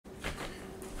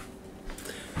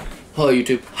Hello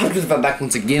YouTube, I'm back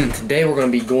once again, and today we're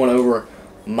going to be going over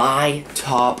my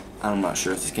top, I'm not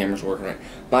sure if this camera's working right,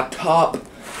 my top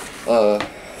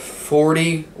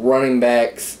 40 running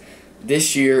backs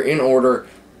this year in order.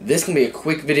 This can be a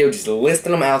quick video just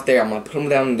listing them out there. I'm going to put them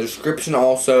down in the description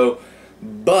also,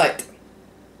 but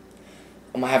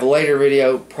I'm going to have a later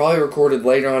video, probably recorded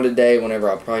later on today whenever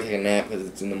I'll probably take a nap because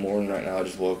it's in the morning right now. I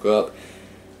just woke up.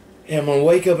 And I'm going to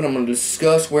wake up and I'm going to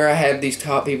discuss where I have these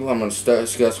top people. I'm going to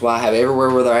discuss why I have everywhere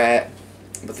where they're at.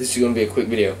 But this is going to be a quick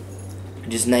video.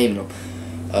 Just naming them.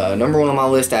 Number one on my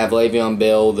list, I have Le'Veon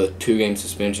Bell. The 2-game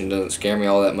suspension doesn't scare me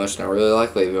all that much, and I really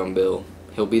like Le'Veon Bell.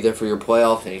 He'll be there for your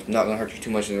playoffs, and he's not going to hurt you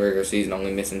too much in the regular season,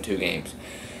 only missing 2 games.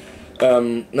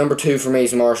 Number 2 for me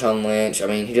is Marshawn Lynch. I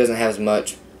mean, he doesn't have as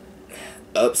much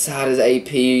upside as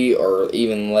AP or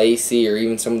even Lacey or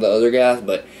even some of the other guys,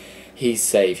 but he's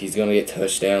safe. He's going to get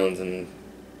touchdowns, and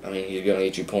I mean, he's going to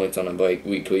get you points on a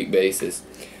week-to-week basis.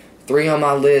 3 on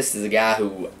my list is a guy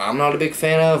who I'm not a big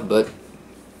fan of, but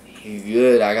he's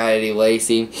good. I got Eddie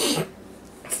Lacy.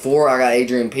 4, I got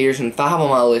Adrian Peterson. 5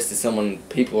 on my list is someone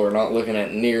people are not looking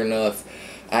at near enough.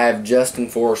 I have Justin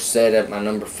Forsett at my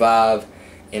number 5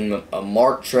 in a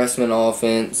Mark Trestman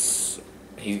offense.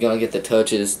 He's going to get the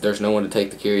touches. There's no one to take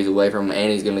the carries away from him,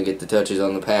 and he's going to get the touches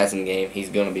on the passing game. He's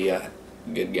going to be a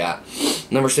good guy.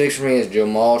 Number 6 for me is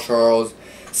Jamal Charles.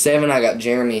 7, I got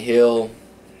Jeremy Hill.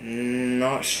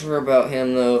 Not sure about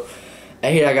him, though.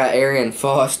 8, I got Arian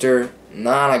Foster. 9,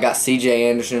 I got C.J.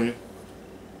 Anderson.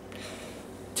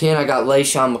 10, I got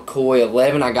LaShawn McCoy.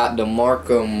 11, I got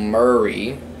DeMarco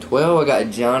Murray. 12, I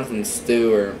got Jonathan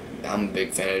Stewart. I'm a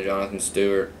big fan of Jonathan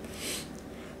Stewart.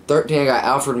 13, I got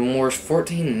Alfred Morris.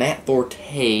 14, Matt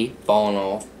Forte falling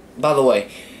off. By the way,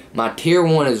 my tier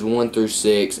 1 is 1 through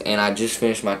 6, and I just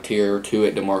finished my tier 2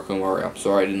 at DeMarco Murray. I'm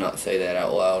sorry I did not say that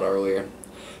out loud earlier.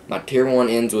 My tier 1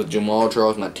 ends with Jamal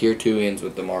Charles. My tier 2 ends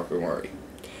with DeMarco Murray.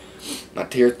 My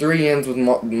tier 3 ends with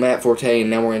Matt Forte, and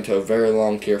now we're into a very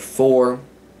long tier 4.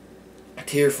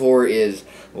 Tier 4 is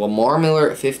Lamar Miller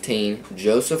at 15,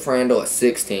 Joseph Randle at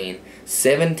 16,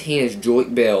 17 is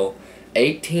Joique Bell,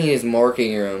 18 is Mark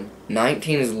Ingram,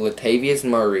 19 is Latavius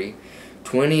Murray,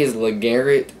 20 is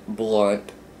LeGarrette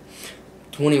Blount,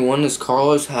 21 is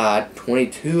Carlos Hyde,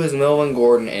 22 is Melvin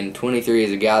Gordon, and 23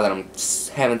 is a guy that I'm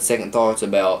having second thoughts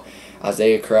about,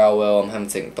 Isaiah Crowell. I'm having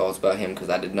second thoughts about him because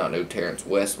I did not know Terrence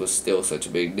West was still such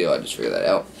a big deal. I just figured that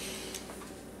out.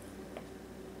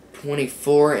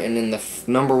 24, and in the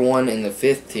number 1 in the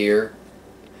 5th tier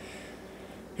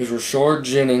is Rashard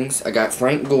Jennings. I got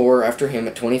Frank Gore after him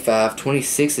at 25.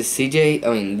 26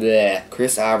 is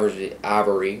Chris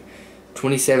Ivory.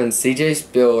 27 CJ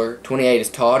Spiller. 28 is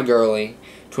Todd Gurley.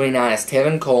 29 is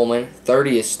Tevin Coleman.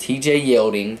 30 is TJ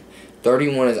Yelding.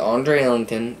 31 is Andre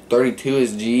Ellington. 32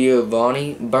 is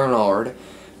Giovanni Bernard.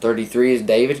 33 is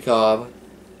David Cobb.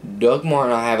 Doug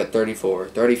Martin I have at 34.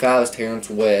 35 is Terrence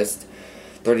West.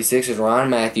 36 is Ryan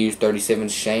Matthews. 37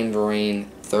 is Shane Vereen.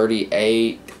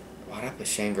 38. Why did I put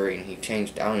Shane Vereen? He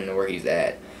changed. I don't even know where he's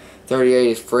at.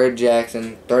 38 is Fred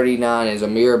Jackson. 39 is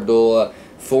Amir Abdullah.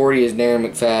 40 is Darren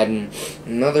McFadden.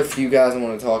 Another few guys I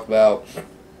want to talk about.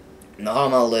 Not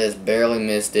on my list. Barely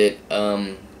missed it.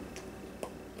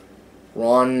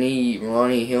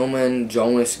 Ronnie Hillman.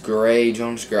 Jonas Gray.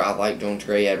 I like Jonas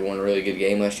Gray. He had one really good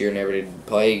game last year. Never did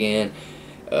play again.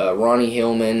 Ronnie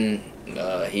Hillman.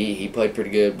 He played pretty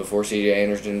good before C.J.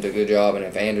 Anderson took a job, and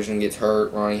if Anderson gets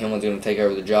hurt, Ronnie Hillman's going to take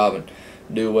over the job and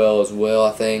do well as well,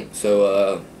 I think.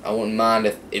 So I wouldn't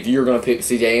mind if you're going to pick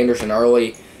C.J. Anderson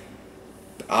early.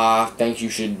 I think you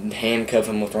should handcuff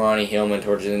him with Ronnie Hillman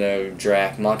towards the end of the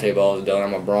draft. Monte Ball is done.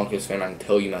 I'm a Broncos fan. I can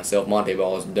tell you myself, Monte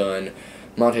Ball is done.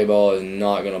 Monte Ball is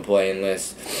not going to play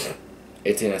unless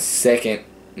it's in a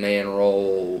second-man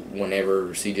role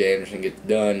whenever C.J. Anderson gets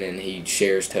done and he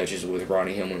shares touches with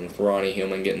Ronnie Hillman, with Ronnie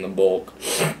Hillman getting the bulk.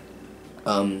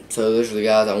 So those are the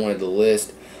guys I wanted to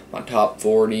list. My top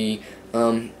 40.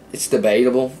 It's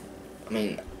debatable. I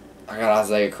mean, I got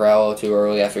Isaiah Crowell too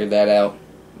early. I figured that out.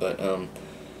 But,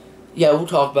 yeah, we'll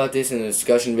talk about this in a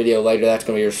discussion video later. That's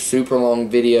going to be a super long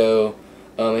video.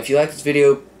 If you like this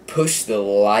video, push the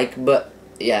like button.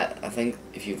 Yeah, I think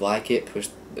if you like it,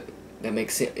 that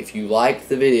makes sense. If you like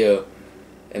the video,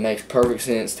 it makes perfect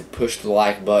sense to push the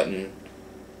like button.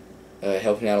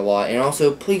 Helping out a lot. And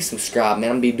also, please subscribe, man.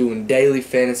 I'm going to be doing daily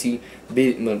fantasy. I'm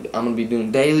going to be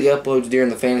doing daily uploads during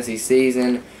the fantasy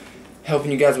season.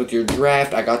 Helping you guys with your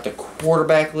draft. I got the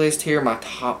quarterback list here, my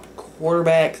top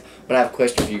quarterbacks. But I have a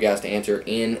question for you guys to answer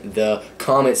in the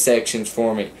comment sections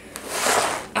for me.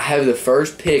 I have the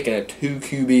first pick in a 2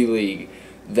 QB league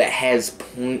that has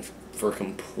points for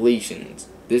completions.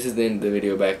 This is the end of the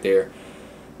video back there.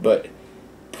 But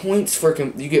points for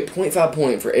you get 0.5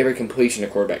 point for every completion a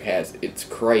quarterback has. It's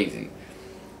crazy.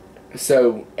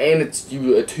 So, and it's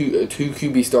a two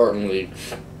QB starting league.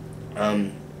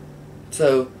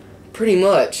 So pretty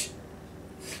much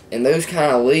in those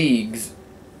kind of leagues,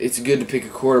 it's good to pick a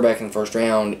quarterback in the first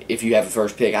round if you have the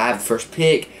first pick. I have the first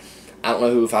pick. I don't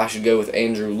know if I should go with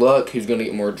Andrew Luck, who's going to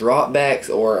get more dropbacks,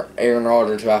 or Aaron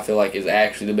Rodgers, who I feel like is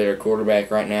actually the better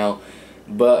quarterback right now.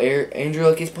 But Andrew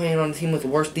Luck is playing on a team with the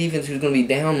worst defense, who's going to be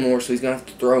down more, so he's going to have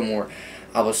to throw more.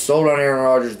 I was sold on Aaron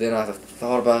Rodgers, then I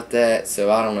thought about that, so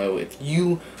I don't know. If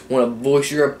you want to voice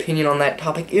your opinion on that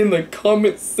topic in the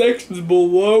comment sections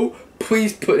below,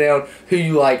 please put down who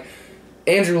you like,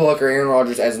 Andrew Luck or Aaron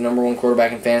Rodgers as the #1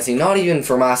 quarterback in fantasy. Not even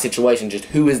for my situation, just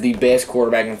who is the best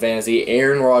quarterback in fantasy,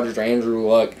 Aaron Rodgers or Andrew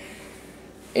Luck.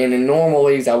 And in normal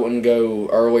leagues, I wouldn't go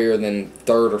earlier than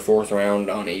 3rd or 4th round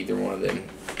on either one of them.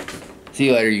 See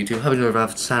you later, YouTube. Happy New Year,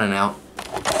 signing out.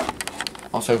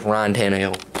 Also, Ryan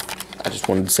Tannehill. I just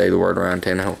wanted to say the word Ryan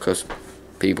Tannehill because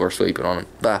people are sleeping on him.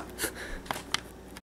 Bye.